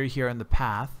of jitter here in the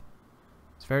path.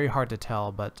 It's very hard to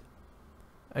tell, but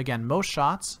again, most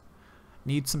shots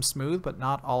need some smooth, but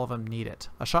not all of them need it.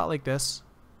 A shot like this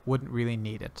wouldn't really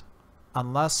need it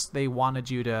unless they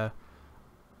wanted you to,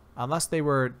 unless they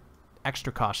were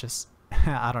extra cautious.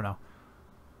 I don't know.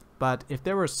 But if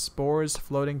there were spores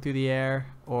floating through the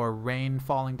air, or rain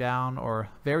falling down, or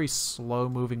very slow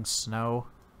moving snow,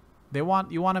 you want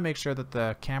to make sure that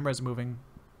the camera is moving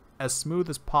as smooth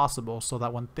as possible so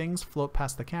that when things float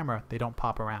past the camera, they don't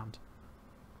pop around.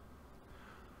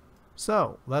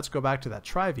 So let's go back to that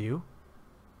tri view.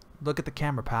 Look at the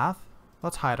camera path.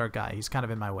 Let's hide our guy. He's kind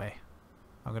of in my way.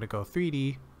 I'm going to go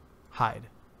 3D, hide.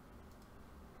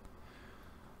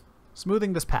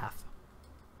 Smoothing this path.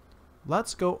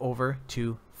 Let's go over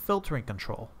to filtering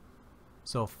control.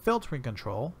 So filtering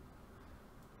control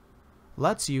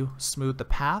lets you smooth the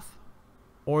path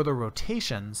or the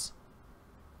rotations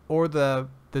or the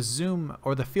zoom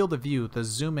or the field of view, the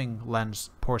zooming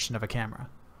lens portion of a camera.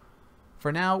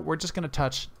 For now, we're just going to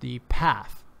touch the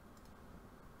path.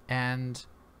 And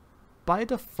by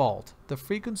default, the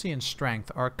frequency and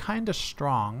strength are kind of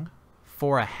strong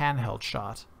for a handheld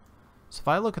shot. So if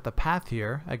I look at the path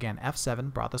here, again,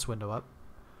 F7 brought this window up.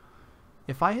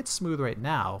 If I hit smooth right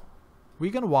now,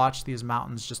 we can watch these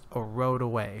mountains just erode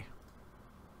away.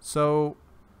 So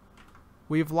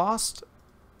we've lost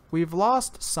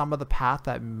some of the path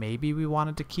that maybe we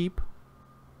wanted to keep.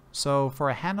 So for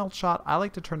a handheld shot, I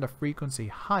like to turn the frequency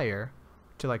higher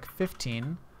to like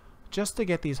 15 just to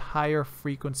get these higher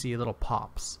frequency little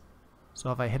pops.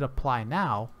 So if I hit apply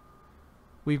now,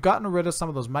 we've gotten rid of some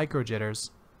of those micro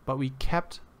jitters, but we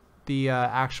kept the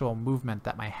actual movement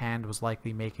that my hand was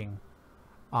likely making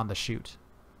on the shoot.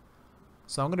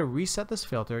 So I'm going to reset this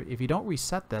filter. If you don't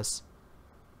reset this,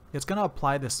 it's going to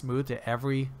apply the smooth to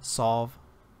every solve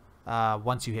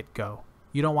once you hit go.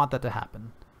 You don't want that to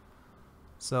happen.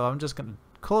 So I'm just going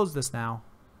to close this now,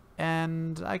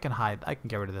 and I can hide. I can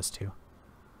get rid of this too.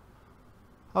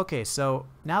 Okay, so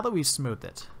now that we've smoothed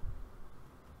it,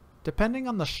 depending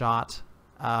on the shot,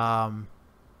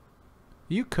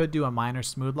 you could do a minor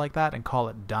smooth like that and call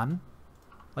it done.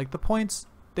 Like the points,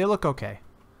 they look okay.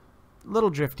 Little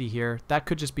drifty here. That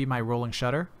could just be my rolling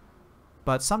shutter.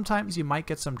 But sometimes you might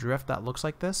get some drift that looks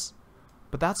like this.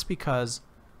 But that's because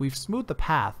we've smoothed the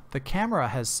path. The camera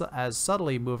has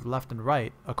subtly moved left and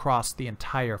right across the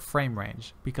entire frame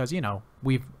range because, you know,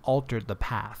 we've altered the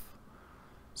path.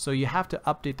 So you have to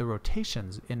update the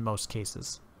rotations in most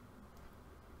cases.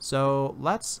 So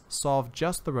let's solve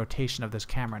just the rotation of this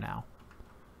camera now.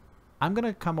 I'm going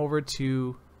to come over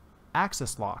to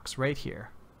axis locks right here.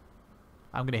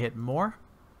 I'm going to hit more.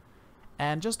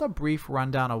 And just a brief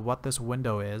rundown of what this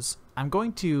window is. I'm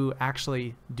going to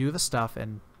actually do the stuff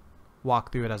and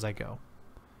walk through it as I go.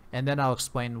 And then I'll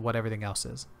explain what everything else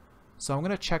is. So I'm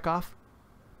going to check off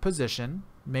position.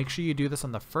 Make sure you do this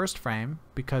on the first frame,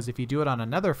 because if you do it on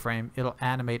another frame, it'll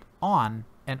animate on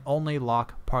and only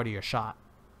lock part of your shot.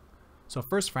 So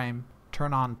first frame,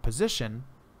 turn on position,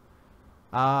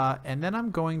 and then I'm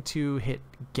going to hit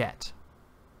get.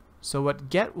 So what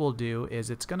get will do is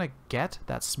it's going to get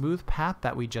that smooth path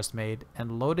that we just made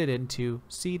and load it into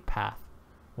seed path.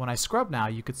 When I scrub now,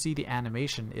 you can see the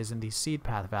animation is in these seed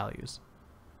path values.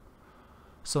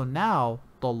 So now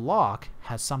the lock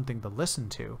has something to listen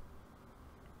to.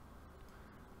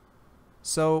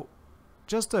 So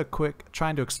just a quick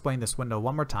trying to explain this window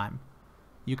one more time.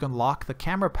 You can lock the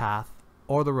camera path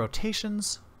or the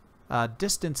rotations.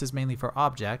 Distance is mainly for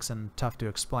objects and tough to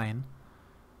explain.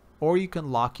 Or you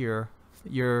can lock your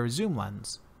zoom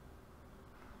lens.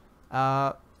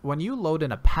 When you load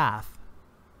in a path,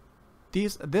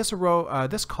 this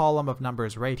column of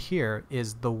numbers right here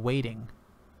is the weighting.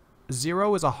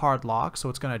 0 is a hard lock, so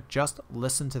it's going to just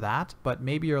listen to that, but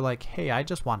maybe you're like, hey, I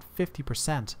just want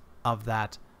 50% of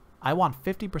that. I want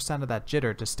 50% of that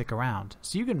jitter to stick around.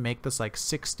 So you can make this like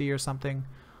 60 or something.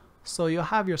 So you'll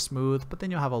have your smooth, but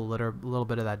then you'll have a little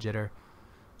bit of that jitter.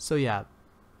 So yeah,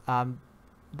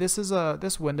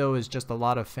 this window is just a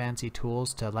lot of fancy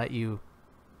tools to let you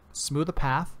smooth a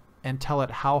path and tell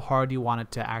it how hard you want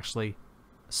it to actually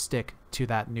stick to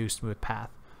that new smooth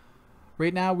path.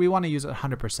 Right now we want to use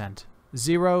 100%.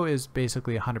 0 is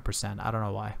basically 100%. I don't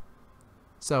know why.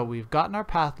 So we've gotten our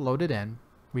path loaded in.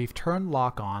 We've turned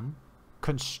lock on.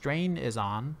 Constrain is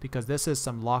on because this is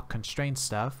some lock constraint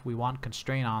stuff. We want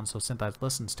constrain on so SYNTHEYES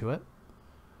listens to it.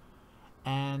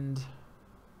 And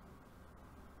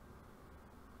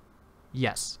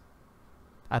yes,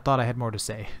 I thought I had more to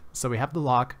say. So we have the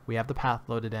lock, we have the path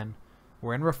loaded in,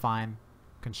 we're in refine,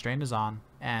 constraint is on,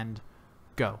 and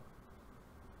go.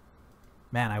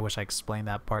 Man, I wish I explained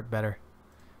that part better.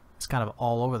 It's kind of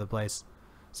all over the place.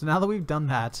 So now that we've done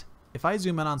that, if I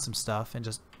zoom in on some stuff and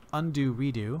just undo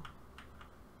redo,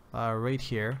 right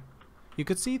here, you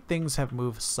could see things have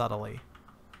moved subtly.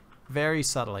 Very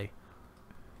subtly.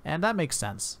 And that makes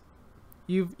sense.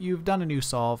 You've done a new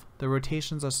solve. The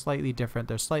rotations are slightly different.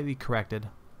 They're slightly corrected.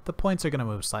 The points are going to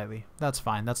move slightly. That's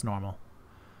fine. That's normal.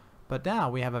 But now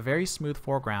we have a very smooth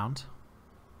foreground.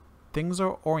 Things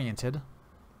are oriented.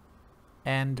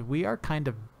 And we are kind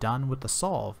of done with the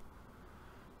solve.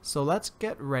 So let's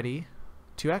get ready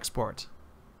to export.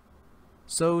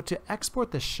 So to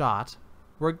export the shot,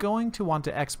 we're going to want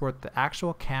to export the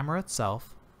actual camera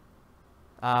itself.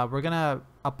 We're going to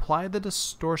apply the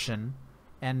distortion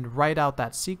and write out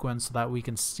that sequence so that we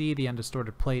can see the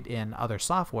undistorted plate in other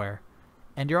software.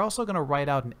 And you're also going to write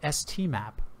out an ST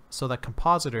map so that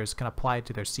compositors can apply it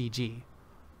to their CG.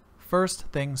 First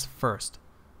things first.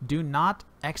 Do not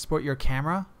export your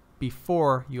camera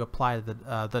before you apply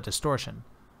the distortion.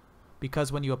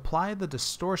 Because when you apply the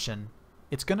distortion,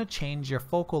 it's going to change your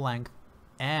focal length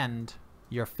and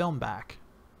your film back.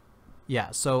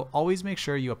 Yeah, so always make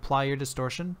sure you apply your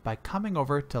distortion by coming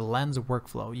over to Lens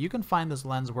Workflow. You can find this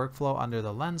Lens Workflow under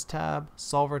the Lens tab,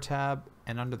 Solver tab,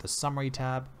 and under the Summary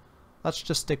tab. Let's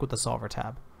just stick with the Solver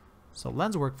tab. So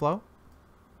Lens Workflow.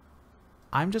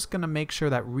 I'm just going to make sure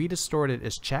that Redistorted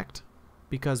is checked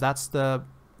because that's the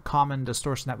common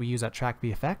distortion that we use at Track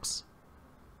VFX.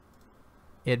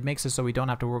 It makes it so we don't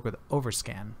have to work with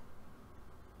overscan.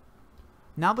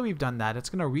 Now that we've done that, it's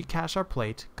going to recache our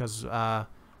plate because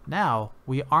now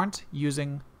we aren't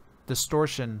using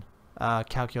distortion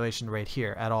calculation right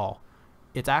here at all.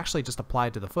 It's actually just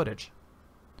applied to the footage.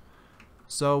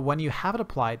 So when you have it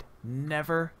applied,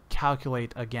 never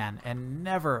calculate again and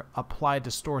never apply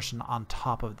distortion on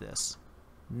top of this.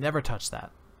 Never touch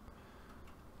that.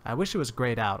 I wish it was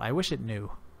grayed out. I wish it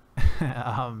knew.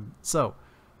 So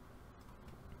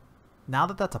now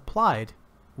that that's applied,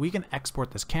 we can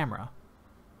export this camera.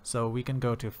 So we can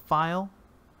go to File,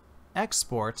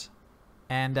 Export,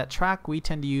 and at Track we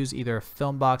tend to use either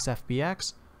Filmbox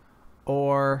FBX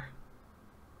or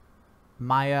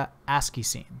Maya ASCII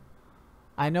scene.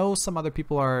 I know some other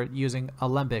people are using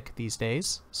Alembic these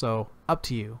days, so up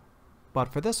to you.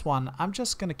 But for this one, I'm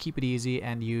just going to keep it easy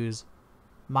and use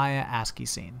Maya ASCII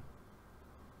scene.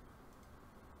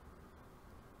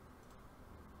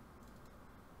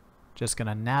 Just going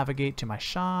to navigate to my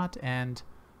shot and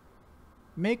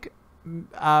make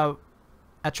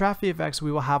At TrackVFX,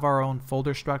 we will have our own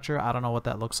folder structure. I don't know what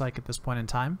that looks like at this point in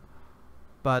time.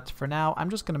 But for now, I'm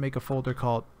just going to make a folder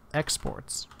called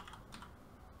Exports.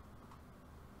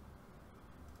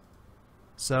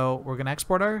 So we're going to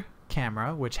export our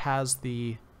camera, which has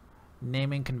the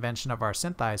naming convention of our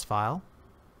SYNTHEYES file.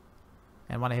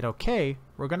 And when I hit OK,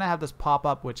 we're going to have this pop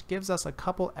up, which gives us a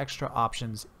couple extra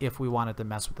options if we wanted to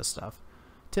mess with this stuff.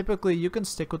 Typically, you can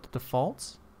stick with the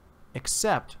defaults,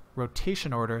 except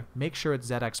rotation order, make sure it's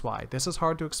ZXY. This is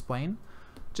hard to explain.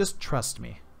 Just trust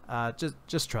me.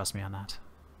 Just trust me on that.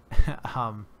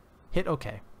 Hit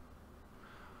OK.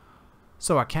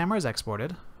 So our camera is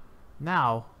exported.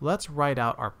 Now let's write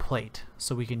out our plate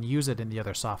so we can use it in the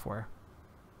other software.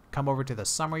 Come over to the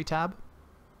Summary tab,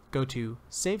 go to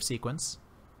Save Sequence,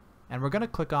 and we're going to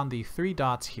click on the 3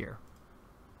 dots here.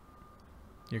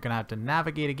 You're going to have to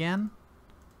navigate again.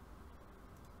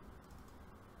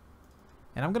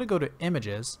 And I'm going to go to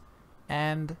Images,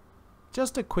 and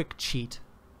just a quick cheat.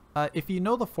 If you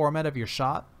know the format of your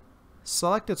shot,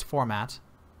 select its format.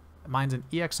 Mine's an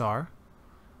EXR,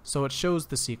 so it shows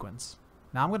the sequence.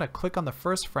 Now I'm going to click on the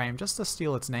first frame just to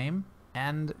steal its name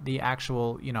and the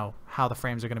actual, how the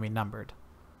frames are going to be numbered.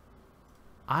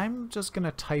 I'm just going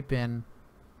to type in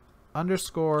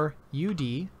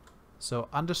 _UD, so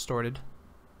undistorted,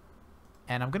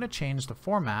 and I'm going to change the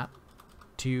format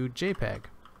to JPEG,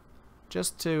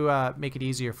 just to make it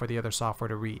easier for the other software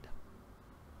to read.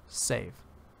 Save.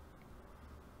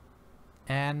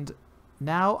 And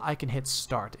now I can hit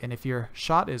start, and if your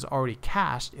shot is already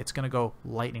cached, it's going to go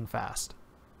lightning fast.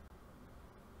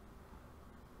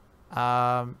 You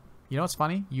know what's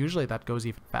funny? Usually that goes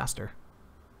even faster.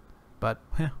 But,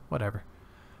 whatever.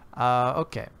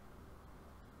 Okay.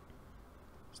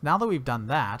 So now that we've done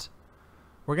that,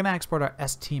 we're going to export our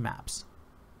ST maps.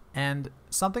 And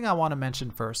something I want to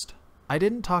mention first. I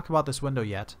didn't talk about this window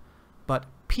yet, but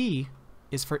P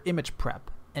is for image prep.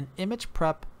 And image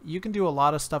prep, you can do a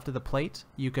lot of stuff to the plate.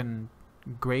 You can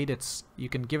grade you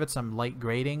can give it some light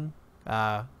grading,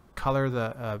 color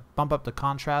the, bump up the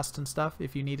contrast and stuff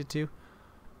if you needed to.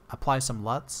 Apply some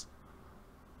LUTs.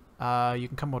 You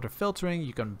can come over to filtering.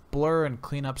 You can blur and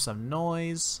clean up some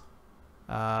noise.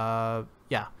 Yeah,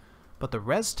 but the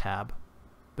res tab,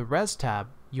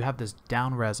 you have this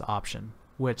down res option,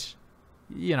 which,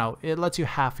 it lets you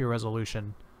half your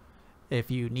resolution if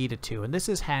you needed to, and this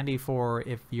is handy for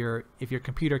if your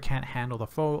computer can't handle the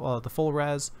full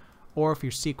res, or if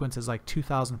your sequence is like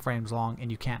 2,000 frames long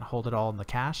and you can't hold it all in the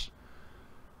cache.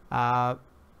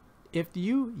 If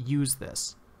you use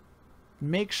this,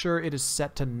 make sure it is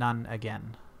set to none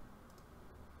again.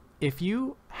 If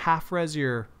you half res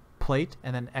your plate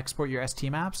and then export your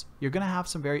ST maps, you're gonna have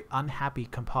some very unhappy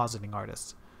compositing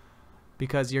artists,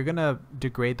 because you're gonna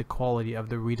degrade the quality of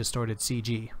the redistorted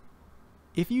CG.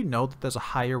 If you know that there's a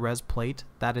higher res plate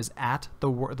that is at the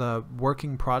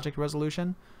working project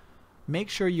resolution, make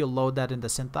sure you load that into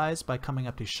SYNTHEYES by coming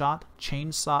up to Shot,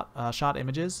 Change Shot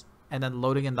Images, and then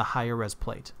loading in the higher res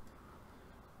plate.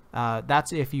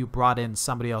 That's if you brought in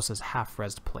somebody else's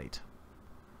half-res plate.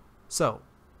 So,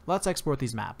 let's export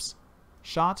these maps.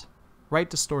 Shot, right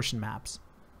distortion maps.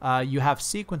 You have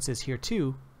sequences here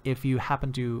too if you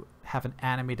happen to have an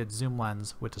animated zoom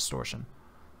lens with distortion.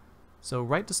 So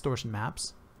right distortion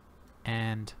maps,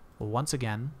 and once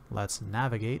again, let's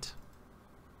navigate,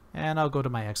 and I'll go to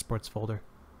my exports folder.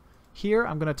 Here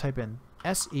I'm going to type in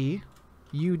SEUD,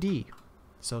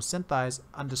 so SYNTHEYES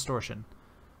undistortion,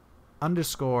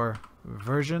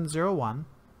 _version 01,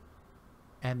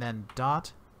 and then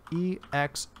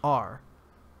 .EXR.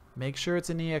 Make sure it's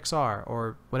an EXR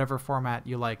or whatever format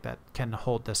you like that can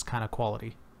hold this kind of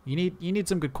quality. You need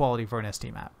some good quality for an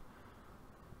ST map.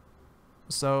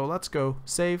 So let's go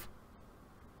save,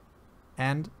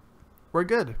 and we're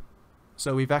good.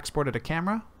 So we've exported a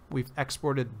camera, we've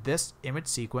exported this image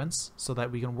sequence so that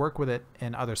we can work with it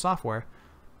in other software,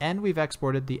 and we've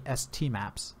exported the ST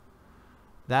maps.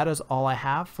 That is all I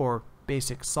have for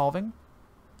basic solving,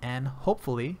 and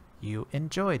hopefully you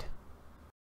enjoyed.